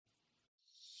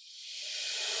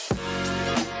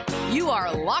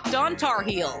are Locked On Tar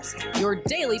Heels, your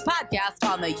daily podcast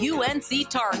on the UNC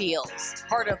Tar Heels,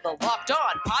 part of the Locked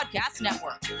On Podcast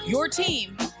Network, your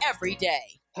team every day.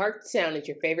 Hark the sound is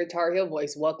your favorite Tar Heel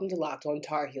voice. Welcome to Locked On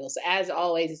Tar Heels. As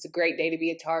always, it's a great day to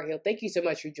be a Tar Heel. Thank you so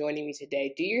much for joining me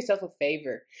today. Do yourself a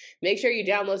favor. Make sure you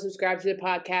download, subscribe to the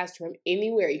podcast from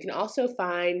anywhere. You can also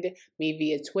find me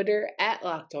via Twitter at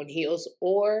Locked On Heels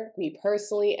or me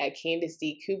personally at Candace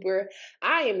D. Cooper.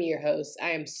 I am your host. I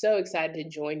am so excited to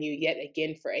join you yet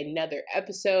again for another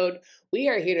episode. We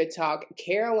are here to talk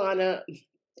Carolina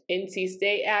NC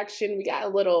State action. We got a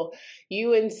little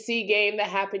UNC game that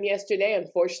happened yesterday.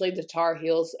 Unfortunately, the Tar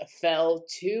Heels fell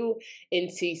to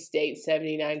NC State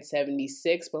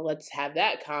 79-76, but let's have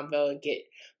that convo and get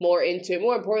more into it.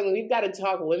 More importantly, we've got to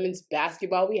talk women's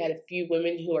basketball. We had a few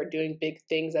women who are doing big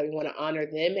things that we want to honor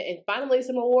them. And finally,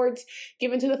 some awards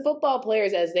given to the football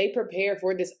players as they prepare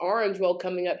for this Orange Bowl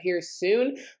coming up here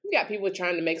soon. We've got people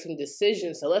trying to make some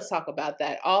decisions, so let's talk about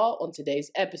that all on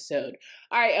today's episode.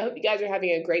 All right, I hope you guys are having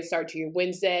a great start to your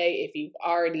Wednesday. If you've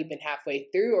already been halfway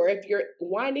through or if you're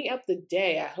winding up the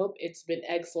day, I hope it's been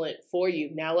excellent for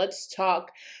you. Now let's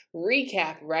talk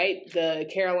recap, right? The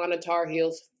Carolina Tar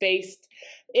Heels faced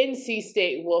NC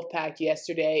State Wolfpack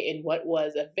yesterday in what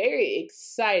was a very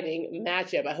exciting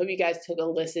matchup. I hope you guys took a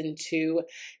listen to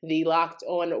the Locked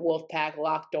On Wolfpack,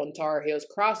 Locked On Tar Heels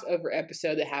crossover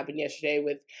episode that happened yesterday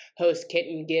with host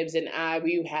Kenton Gibbs and I.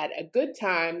 We had a good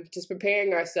time just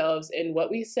preparing ourselves in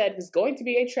what we said was going to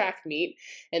be a track meet,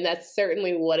 and that's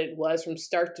certainly what it was from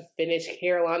start to finish.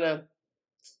 Carolina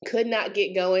could not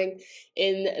get going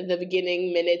in the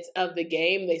beginning minutes of the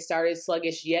game. They started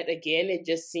sluggish yet again. It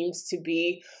just seems to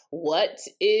be what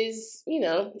is,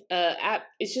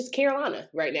 it's just Carolina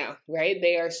right now, right?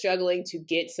 They are struggling to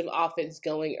get some offense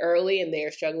going early, and they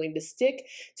are struggling to stick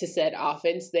to said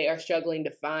offense. They are struggling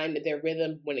to find their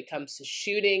rhythm when it comes to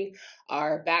shooting.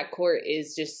 Our backcourt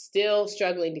is just still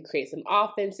struggling to create some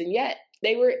offense, and yet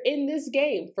they were in this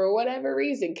game for whatever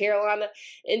reason. Carolina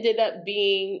ended up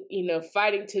being,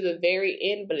 fighting to the very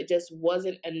end, but it just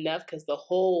wasn't enough because the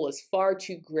hole was far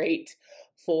too great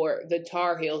for the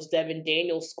Tar Heels. Devin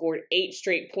Daniels scored 8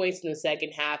 straight points in the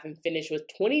second half and finished with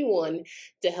 21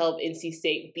 to help NC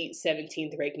State beat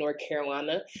 17th ranked North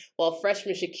Carolina, while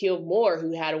freshman Shaquille Moore,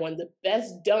 who had one of the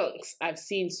best dunks I've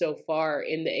seen so far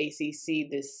in the ACC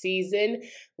this season,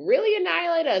 really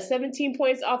annihilated us. 17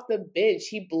 points off the bench.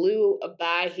 He blew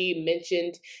by. He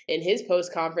mentioned in his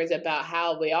post conference about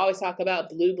how we always talk about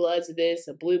blue bloods this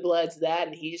and blue bloods that,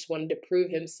 and he just wanted to prove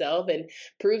himself and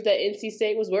prove that NC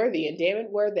State was worthy, and damn it,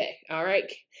 were they. All right.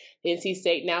 NC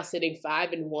State now sitting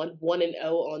 5-1, 1-0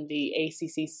 on the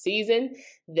ACC season.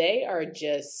 They are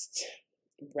just,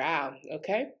 wow,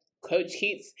 okay? Coach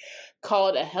Keats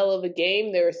called a hell of a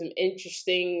game. There were some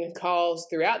interesting calls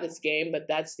throughout this game, but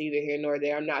that's neither here nor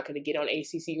there. I'm not going to get on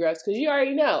ACC refs because you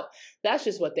already know that's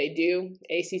just what they do.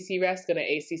 ACC refs going to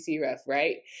ACC ref,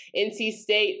 right? NC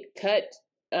State cut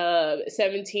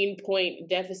 17-point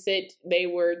deficit. They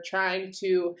were trying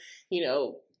to,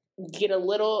 get a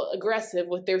little aggressive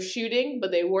with their shooting, but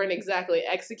they weren't exactly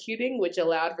executing, which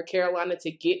allowed for Carolina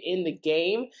to get in the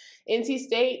game. NC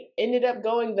State ended up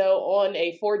going, though, on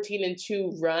a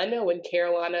 14-2 run when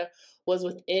Carolina was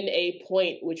within a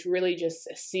point, which really just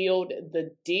sealed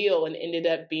the deal and ended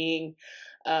up being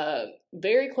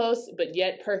very close, but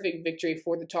yet perfect victory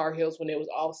for the Tar Heels when it was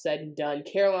all said and done.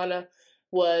 Carolina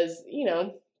was,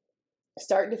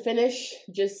 start to finish,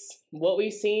 just what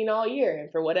we've seen all year.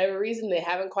 And for whatever reason, they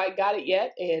haven't quite got it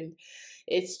yet. And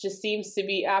it just seems to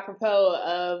be apropos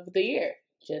of the year.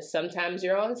 Just sometimes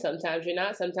you're on, sometimes you're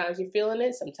not, sometimes you're feeling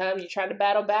it, sometimes you're trying to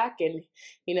battle back, and,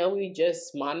 we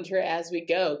just monitor it as we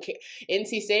go.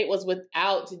 NC State was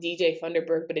without DJ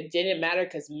Funderburk, but it didn't matter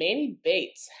because Manny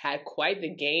Bates had quite the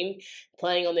game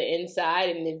playing on the inside,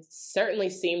 and it certainly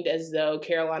seemed as though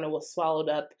Carolina was swallowed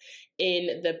up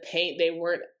in the paint. They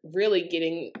weren't really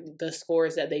getting the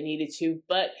scores that they needed to,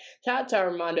 but shout out to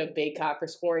Armando Bacot for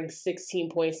scoring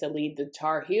 16 points to lead the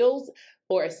Tar Heels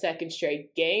for a second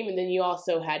straight game. And then you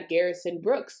also had Garrison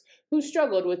Brooks, who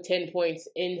struggled with 10 points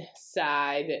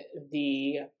inside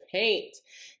the paint.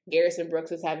 Garrison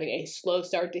Brooks is having a slow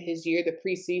start to his year. The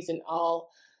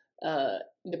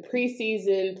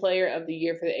preseason player of the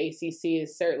year for the ACC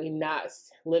is certainly not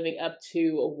living up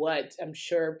to what I'm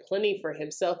sure plenty for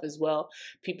himself as well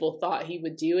people thought he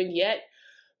would do. And yet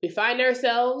we find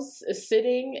ourselves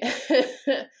sitting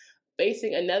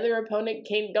facing another opponent.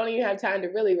 Don't even have time to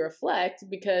really reflect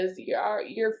because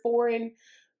you're 4-3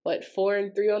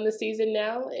 on the season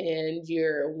now, and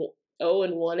you're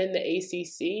 0-1 in the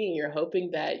ACC, and you're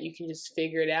hoping that you can just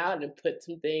figure it out and put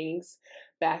some things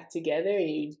back together and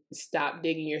you stop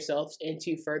digging yourself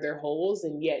into further holes.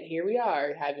 And yet here we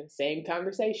are having the same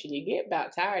conversation. You get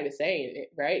about tired of saying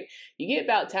it, right? You get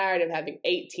about tired of having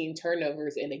 18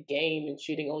 turnovers in a game and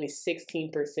shooting only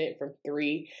 16% from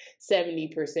three,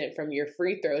 70% from your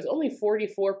free throws, only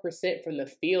 44% from the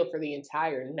field for the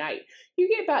entire night. You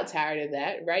get about tired of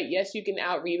that, right? Yes, you can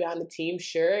out-rebound the team,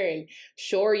 sure, and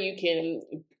sure you can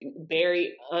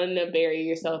unbury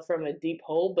yourself from a deep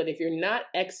hole, but if you're not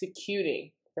executing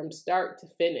from start to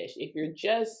finish, if you're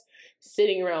just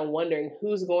sitting around wondering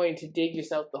who's going to dig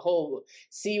yourself the hole,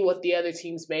 see what the other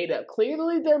team's made of.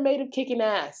 Clearly, they're made of kicking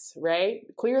ass, right?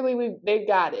 Clearly, they've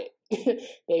got it.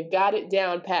 They've got it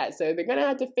down pat. So they're going to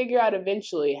have to figure out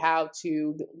eventually how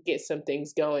to get some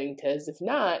things going, because if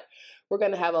not, we're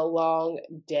going to have a long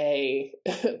day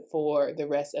for the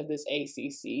rest of this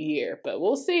ACC year. But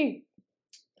we'll see.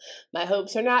 My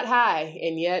hopes are not high,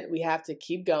 and yet we have to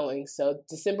keep going. So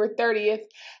December 30th,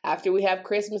 after we have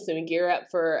Christmas and we gear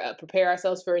up for, prepare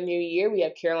ourselves for a new year, we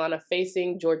have Carolina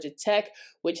facing Georgia Tech,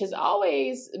 which has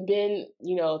always been,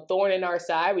 thorn in our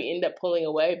side. We end up pulling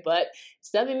away, but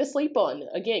it's nothing to sleep on.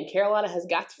 Again, Carolina has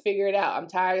got to figure it out. I'm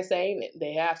tired of saying it.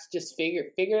 They have to just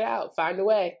figure it out, find a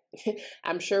way.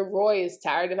 I'm sure Roy is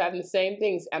tired of having the same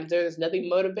things. I'm sure there's nothing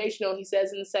motivational he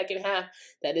says in the second half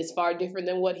that is far different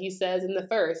than what he says in the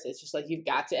first. It's just like you've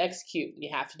got to execute. You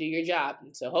have to do your job.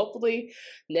 And so hopefully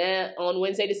on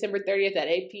Wednesday, December 30th at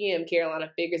 8 p.m.,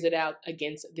 Carolina figures it out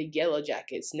against the Yellow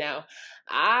Jackets. Now,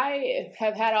 I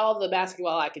have had all the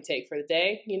basketball I could take for the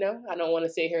day. I don't want to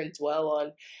sit here and dwell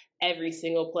on every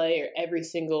single play or every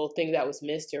single thing that was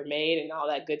missed or made and all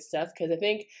that good stuff, because I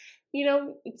think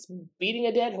it's beating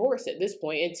a dead horse at this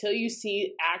point until you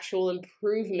see actual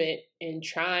improvement in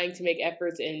trying to make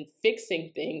efforts in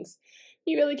fixing things.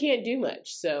 You really can't do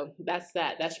much. So that's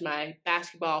that. That's my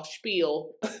basketball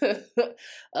spiel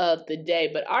of the day.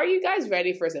 But are you guys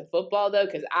ready for some football, though?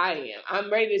 Because I am.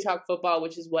 I'm ready to talk football,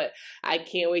 which is what I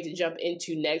can't wait to jump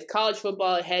into next. College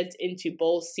football heads into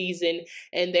bowl season,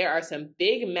 and there are some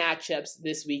big matchups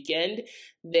this weekend.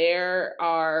 There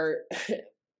are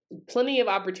plenty of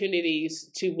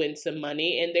opportunities to win some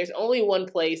money, and there's only one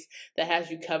place that has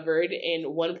you covered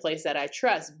and one place that I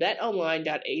trust,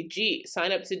 betonline.ag.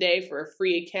 Sign up today for a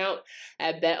free account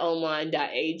at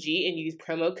betonline.ag and use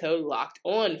promo code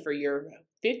LOCKEDON for your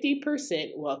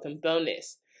 50% welcome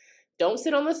bonus. Don't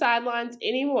sit on the sidelines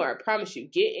anymore. I promise you,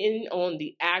 get in on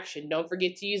the action. Don't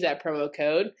forget to use that promo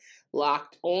code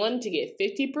Locked On to get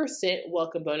 50%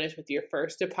 welcome bonus with your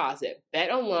first deposit.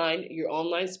 Bet Online, your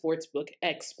online sportsbook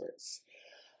experts.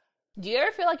 Do you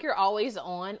ever feel like you're always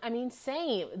on? I mean,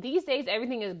 same. These days,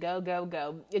 everything is go, go,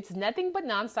 go. It's nothing but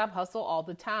nonstop hustle all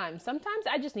the time. Sometimes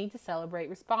I just need to celebrate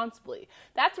responsibly.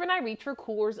 That's when I reach for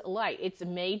Coors Light. It's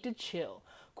made to chill.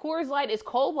 Coors Light is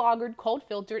cold lagered, cold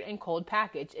filtered, and cold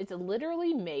packaged. It's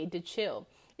literally made to chill.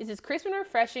 It's as crisp and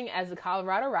refreshing as the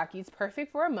Colorado Rockies,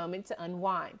 perfect for a moment to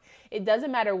unwind. It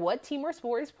doesn't matter what team or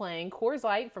sport is playing, Coors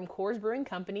Light from Coors Brewing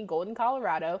Company, Golden,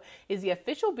 Colorado, is the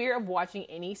official beer of watching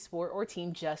any sport or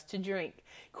team just to drink.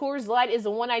 Coors Light is the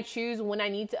one I choose when I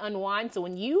need to unwind, so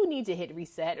when you need to hit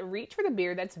reset, reach for the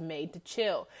beer that's made to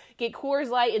chill. Get Coors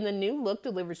Light in the new look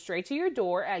delivered straight to your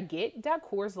door at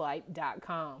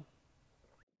get.coorslight.com.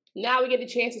 Now we get a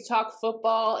chance to talk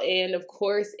football, and of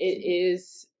course it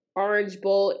is Orange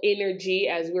Bowl energy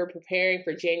as we're preparing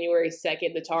for January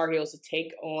 2nd, the Tar Heels to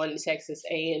take on Texas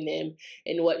A&M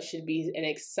in what should be an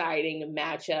exciting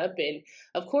matchup. And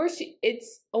of course,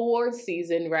 it's awards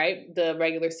season, right? The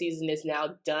regular season is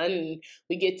now done, and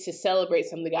we get to celebrate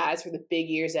some of the guys for the big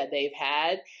years that they've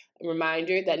had. A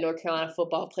reminder that North Carolina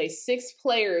football plays 6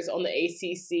 players on the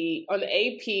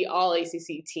AP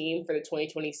All-ACC team for the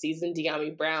 2020 season.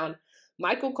 Dyami Brown,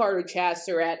 Michael Carter, Chaz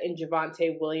Surratt, and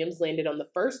Javonte Williams landed on the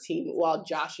first team, while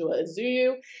Joshua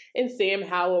Azuyu and Sam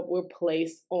Howell were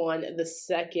placed on the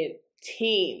second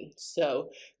team. So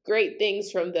great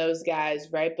things from those guys,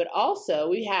 right? But also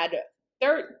we had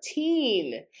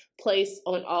 13 placed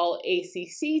on all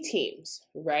ACC teams,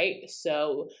 right?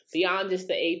 So beyond just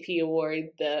the AP award,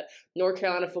 the North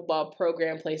Carolina football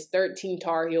program placed 13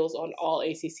 Tar Heels on all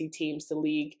ACC teams, the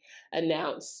league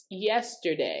announced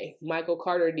yesterday. Michael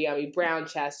Carter, Dyami Brown,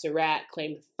 Chaz Surratt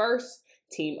claimed first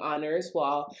team honors,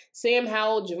 while Sam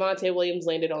Howell, Javonte Williams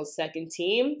landed on second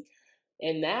team.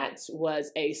 And that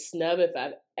was a snub if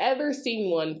I've ever seen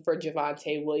one for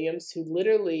Javonte Williams, who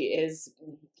literally is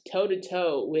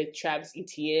toe-to-toe with Travis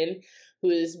Etienne,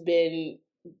 who has been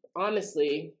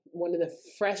honestly one of the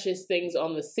freshest things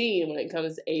on the scene when it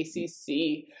comes to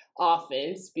ACC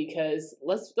offense, because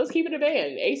let's keep it a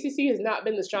band. ACC has not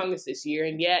been the strongest this year,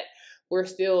 and yet we're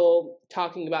still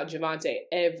talking about Javonte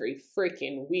every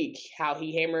freaking week, how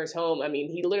he hammers home. I mean,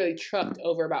 he literally trucked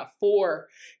over about 4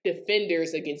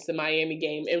 defenders against the Miami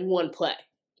game in one play.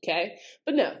 Okay?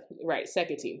 But no, right,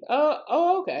 second team.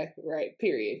 Oh, okay. Right,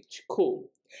 period. Cool.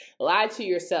 Lie to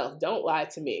yourself. Don't lie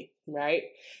to me, right?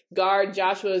 Guard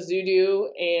Joshua Zudu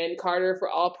and Carter for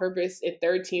all-purpose and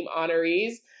third-team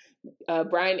honorees.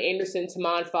 Brian Anderson,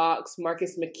 Tamon Fox,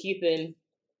 Marcus McKeithen,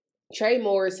 Trey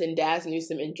Morrison, Daz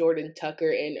Newsome, and Jordan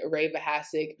Tucker and Reva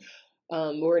Hassick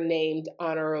were named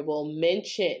honorable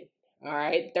mention. All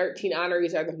right, 13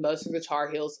 honorees are the most for the Tar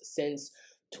Heels since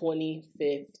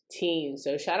 2015.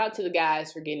 So shout out to the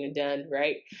guys for getting it done,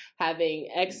 right? Having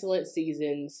excellent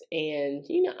seasons. And,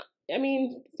 I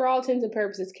mean, for all intents and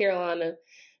purposes, Carolina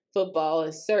football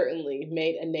has certainly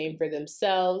made a name for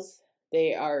themselves.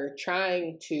 They are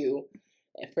trying to,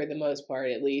 for the most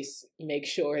part at least, make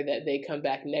sure that they come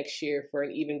back next year for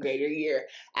an even greater year.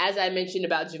 As I mentioned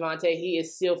about Javonte, he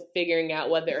is still figuring out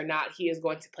whether or not he is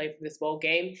going to play for this bowl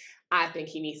game. I think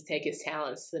he needs to take his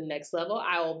talents to the next level.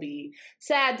 I will be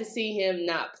sad to see him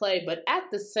not play, but at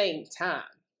the same time,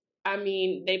 I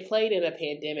mean, they played in a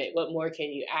pandemic. What more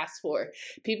can you ask for?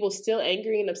 People still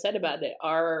angry and upset about it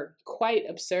are quite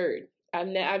absurd. I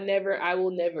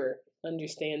will never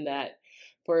understand that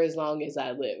for as long as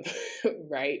I live,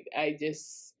 right?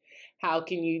 How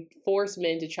can you force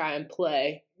men to try and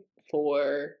play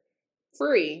for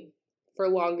free for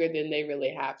longer than they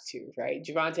really have to, right?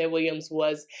 Javonte Williams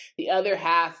was the other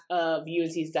half of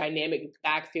UNC's dynamic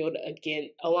backfield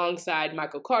alongside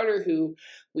Michael Carter, who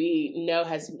we know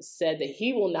has said that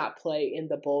he will not play in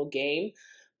the bowl game.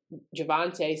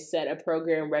 Javonte set a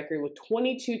program record with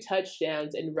 22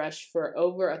 touchdowns and rushed for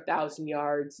over 1,000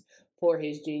 yards for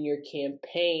his junior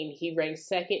campaign. He ranked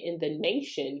second in the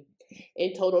nation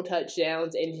in total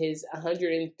touchdowns, and his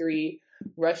 103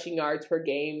 rushing yards per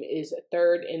game is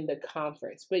third in the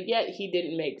conference. But yet he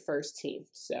didn't make first team.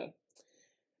 So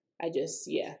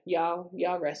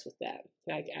y'all rest with that.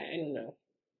 I don't know.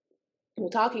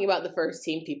 Well, talking about the first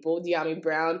team people, Dyami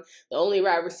Brown, the only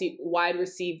wide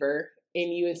receiver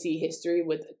in UNC history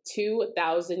with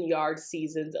 2,000-yard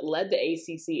seasons, led the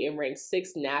ACC and ranked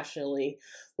 6th nationally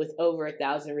with over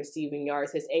 1,000 receiving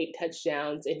yards. His 8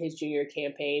 touchdowns in his junior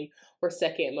campaign were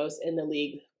second most in the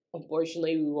league.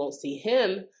 Unfortunately, we won't see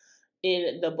him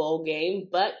in the bowl game,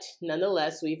 but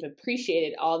nonetheless, we've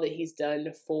appreciated all that he's done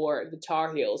for the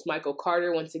Tar Heels. Michael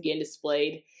Carter once again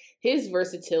displayed his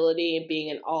versatility in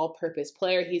being an all-purpose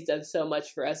player. He's done so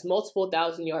much for us. Multiple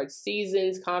 1,000-yard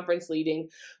seasons, conference-leading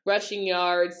rushing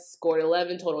yards, scored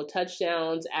 11 total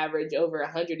touchdowns, averaged over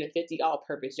 150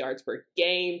 all-purpose yards per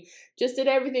game. Just did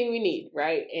everything we need,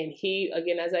 right? And he,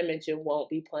 again, as I mentioned, won't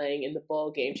be playing in the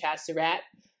bowl game. Chad Surratt,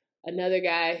 another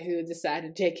guy who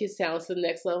decided to take his talents to the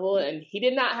next level, and he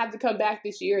did not have to come back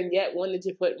this year and yet wanted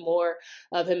to put more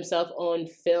of himself on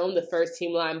film. The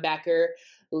first-team linebacker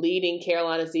leading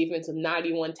Carolina's defense with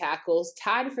 91 tackles,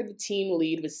 tied for the team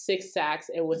lead with 6 sacks,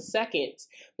 and was second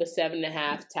with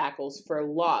 7.5 tackles for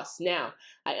loss. Now,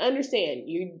 I understand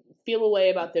you feel a way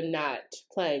about them not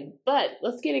playing, but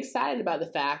let's get excited about the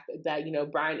fact that,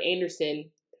 Brian Anderson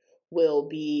will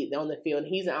be on the field.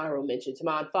 He's an honorable mention.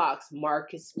 Tamon Fox,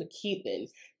 Marcus McKeithen,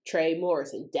 Trey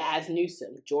Morrison, Daz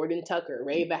Newsome, Jordan Tucker,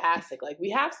 Reva Hassick. Like, we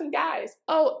have some guys.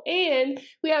 Oh, and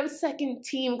we have a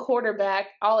second-team quarterback,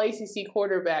 all-ACC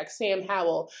quarterback, Sam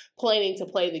Howell, planning to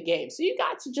play the game. So you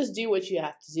got to just do what you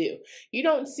have to do. You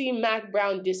don't see Mack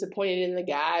Brown disappointed in the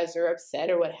guys or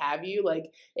upset or what have you.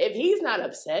 Like, if he's not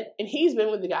upset and he's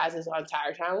been with the guys this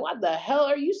entire time, what the hell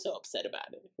are you so upset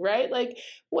about it, right? Like,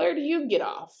 where do you get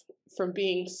off from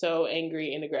being so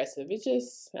angry and aggressive? It's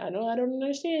just, I don't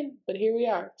understand, but here we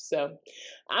are. So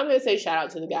I'm going to say shout out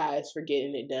to the guys for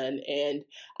getting it done, and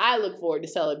I look forward to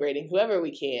celebrating whoever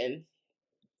we can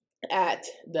at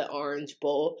the Orange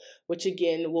Bowl, which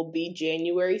again will be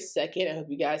January 2nd. I hope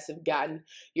you guys have gotten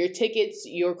your tickets,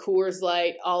 your Coors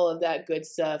Light, all of that good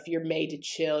stuff. You're made to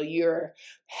chill. You're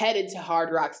headed to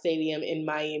Hard Rock Stadium in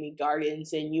Miami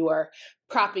Gardens, and you are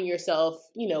propping yourself,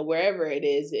 wherever it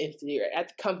is, if you're at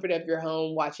the comfort of your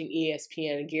home watching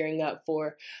ESPN and gearing up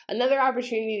for another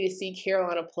opportunity to see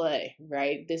Carolina play,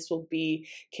 right? This will be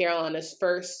Carolina's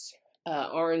first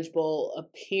Orange Bowl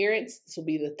appearance. This will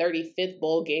be the 35th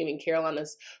bowl game in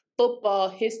Carolina's football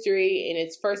history, and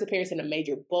its first appearance in a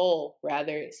major bowl,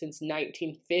 since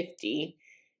 1950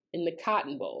 in the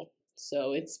Cotton Bowl.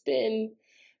 So it's been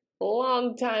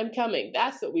long time coming.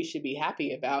 That's what we should be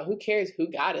happy about. Who cares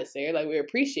who got us there? Like, we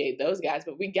appreciate those guys,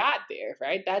 but we got there,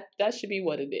 right? That should be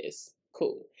what it is.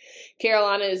 Cool.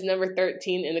 Carolina is number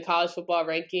 13 in the college football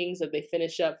rankings as they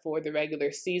finish up for the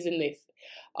regular season. They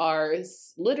are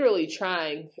literally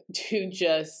trying to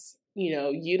just,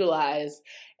 utilize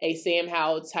a Sam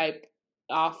Howell type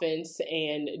offense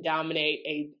and dominate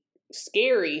a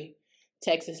scary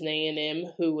Texas A&M,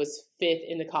 who was 5th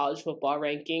in the college football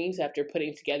rankings after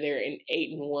putting together an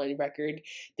 8-1 record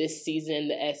this season,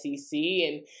 the SEC.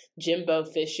 And Jimbo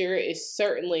Fisher is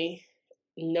certainly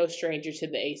no stranger to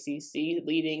the ACC,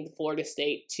 leading Florida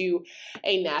State to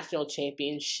a national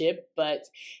championship. But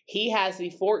he has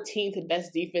the 14th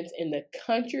best defense in the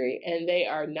country, and they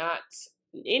are not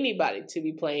anybody to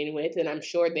be playing with, and I'm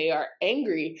sure they are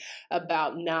angry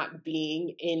about not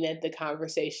being in the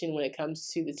conversation when it comes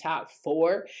to the top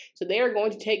 4. So they are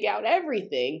going to take out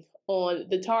everything on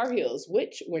the Tar Heels,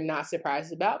 which we're not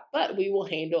surprised about, but we will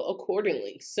handle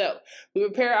accordingly. So we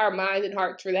prepare our minds and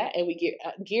hearts for that, and we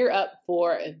gear up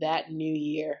for that New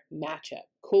Year matchup.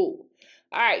 Cool.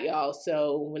 All right, y'all.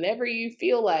 So whenever you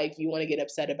feel like you want to get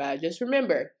upset about it, just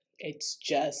remember, it's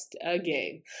just a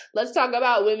game. Let's talk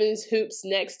about women's hoops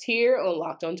next here on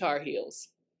Locked on Tar Heels.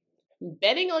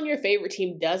 Betting on your favorite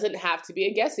team doesn't have to be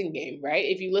a guessing game, right?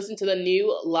 If you listen to the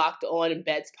new Locked On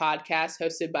Bets podcast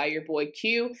hosted by your boy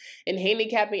Q and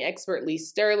handicapping expert Lee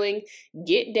Sterling,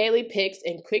 get daily picks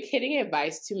and quick hitting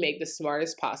advice to make the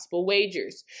smartest possible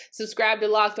wagers. Subscribe to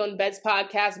Locked On Bets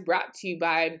podcast, brought to you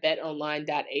by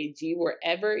betonline.ag,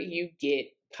 wherever you get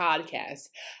podcasts.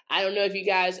 I don't know if you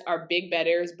guys are big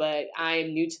bettors, but I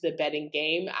am new to the betting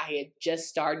game. I had just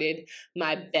started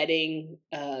my betting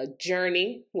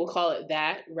journey. We'll call it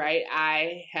that, right?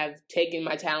 I have taken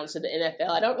my talents to the NFL.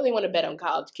 I don't really want to bet on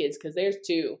college kids because they're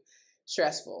too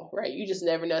stressful, right? You just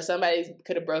never know. Somebody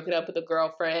could have broken up with a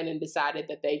girlfriend and decided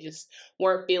that they just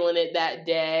weren't feeling it that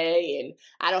day. And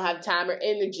I don't have time or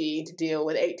energy to deal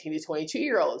with 18 to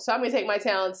 22-year-olds. So I'm going to take my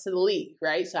talents to the league,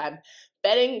 right? So I'm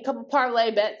betting a couple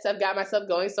parlay bets. I've got myself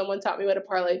going. Someone taught me what a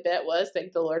parlay bet was.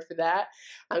 Thank the Lord for that.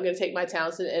 I'm going to take my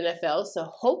talents in the NFL. So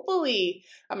hopefully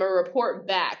I'm going to report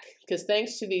back, because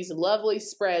thanks to these lovely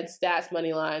spread stats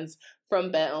money lines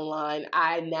from BetOnline,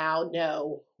 I now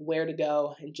know where to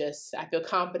go and I feel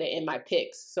confident in my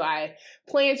picks. So I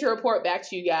plan to report back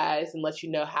to you guys and let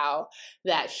you know how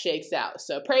that shakes out.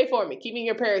 So pray for me. Keep me in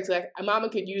your prayers. Like, mama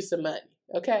could use some money.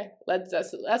 Okay,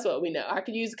 that's what we know. I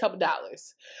could use a couple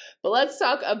dollars. But let's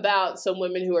talk about some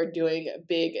women who are doing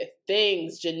big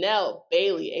things. Janelle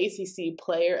Bailey, ACC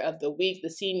Player of the Week, the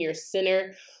senior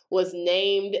center, was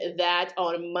named that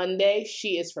on Monday.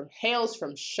 She hails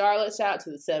from Charlotte. Shout out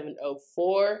to the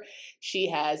 704. She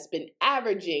has been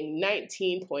averaging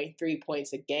 19.3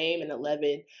 points a game and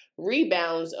 11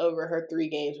 rebounds over her 3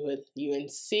 games with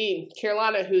UNC.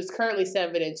 Carolina, who's currently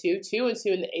 7-2, 2-2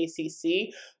 in the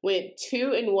ACC, went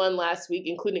 2-1 last week,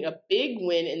 including a big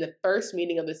win in the first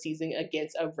meeting of the season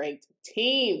against a ranked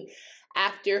team.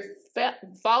 After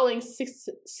falling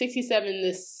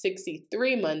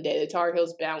 67-63 Monday, the Tar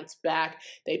Heels bounced back.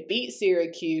 They beat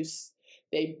Syracuse,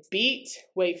 they beat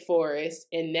Wake Forest,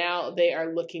 and now they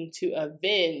are looking to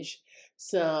avenge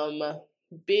some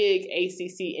big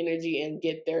ACC energy and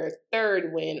get their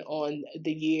 3rd win on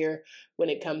the year when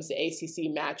it comes to ACC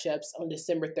matchups on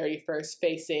December 31st,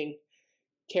 facing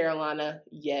Carolina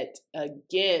yet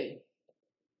again.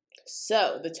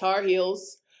 So the Tar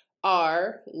Heels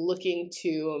are looking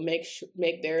to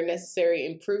make their necessary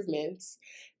improvements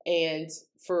and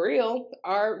for real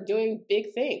are doing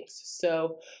big things.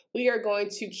 So we are going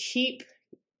to keep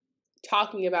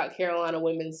talking about Carolina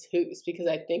women's hoops because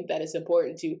I think that it's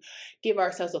important to give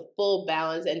ourselves a full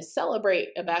balance and celebrate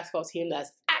a basketball team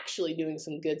that's actually doing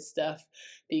some good stuff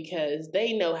because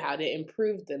they know how to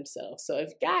improve themselves. So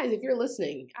if you're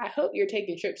listening, I hope you're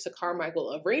taking trips to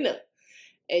Carmichael Arena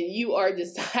and you are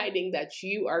deciding that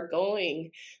you are going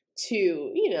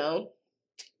to,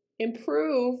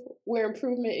 improve where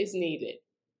improvement is needed.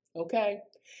 Okay?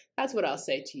 That's what I'll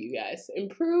say to you guys.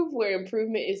 Improve where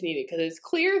improvement is needed, because it's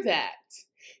clear that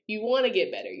you want to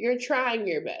get better. You're trying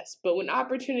your best. But when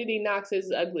opportunity knocks its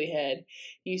ugly head,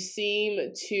 you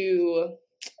seem to,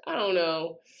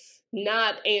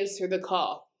 not answer the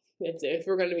call, if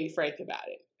we're going to be frank about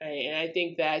it. And I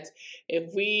think that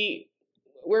if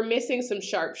we're missing some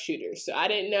sharpshooters. So I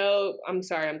didn't know. I'm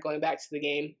sorry, I'm going back to the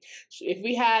game. If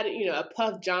we had, a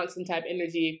Puff Johnson type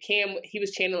energy, he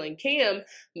was channeling Cam,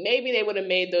 maybe they would have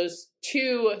made those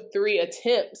 2-3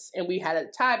 attempts and we had a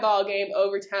tie ball game,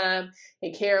 overtime,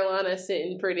 and Carolina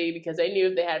sitting pretty because they knew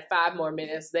if they had 5 more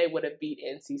minutes, they would have beat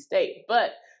NC State.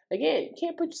 But again, you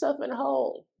can't put yourself in a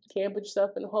hole. can't put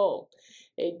yourself in a hole.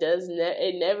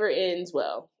 It never ends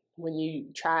well when you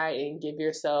try and give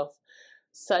yourself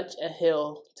such a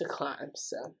hill to climb.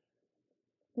 So,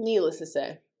 needless to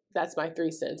say, that's my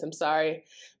 3 cents. I'm sorry.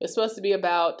 It's supposed to be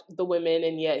about the women,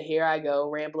 and yet here I go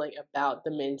rambling about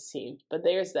the men's team. But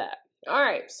there's that. All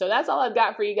right, so that's all I've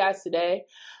got for you guys today.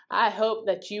 I hope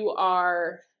that you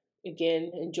are,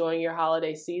 again, enjoying your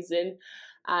holiday season.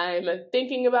 I'm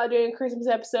thinking about doing a Christmas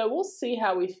episode. We'll see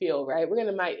how we feel, right?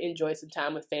 Might enjoy some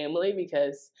time with family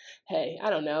because, hey, I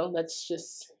don't know. That's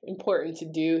just important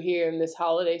to do here in this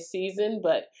holiday season.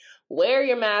 But wear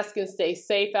your mask and stay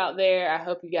safe out there. I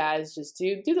hope you guys just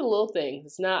do the little things.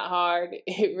 It's not hard.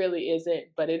 It really isn't.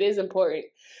 But it is important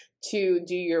to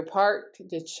do your part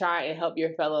to try and help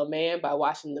your fellow man by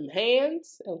washing them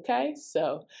hands. Okay?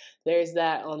 So there's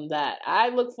that on that. I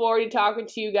look forward to talking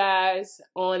to you guys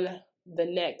in the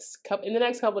next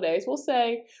couple of days.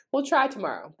 We'll try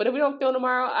tomorrow. But if we don't feel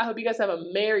tomorrow, I hope you guys have a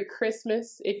Merry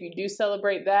Christmas if you do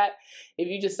celebrate that. If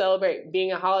you just celebrate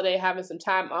being a holiday, having some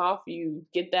time off, you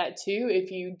get that too.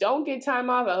 If you don't get time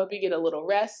off, I hope you get a little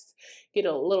rest, get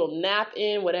a little nap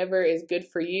in, whatever is good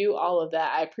for you, all of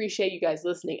that. I appreciate you guys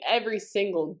listening every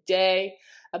single day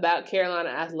about Carolina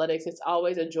athletics. It's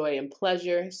always a joy and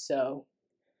pleasure. So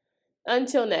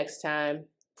until next time,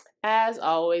 as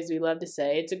always, we love to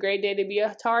say it's a great day to be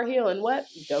a Tar Heel, and what?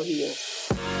 Go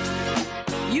Heels.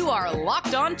 You are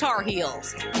Locked On Tar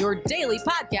Heels, your daily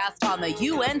podcast on the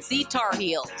UNC Tar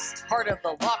Heels, part of the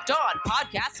Locked On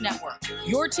Podcast Network,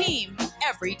 your team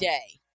every day.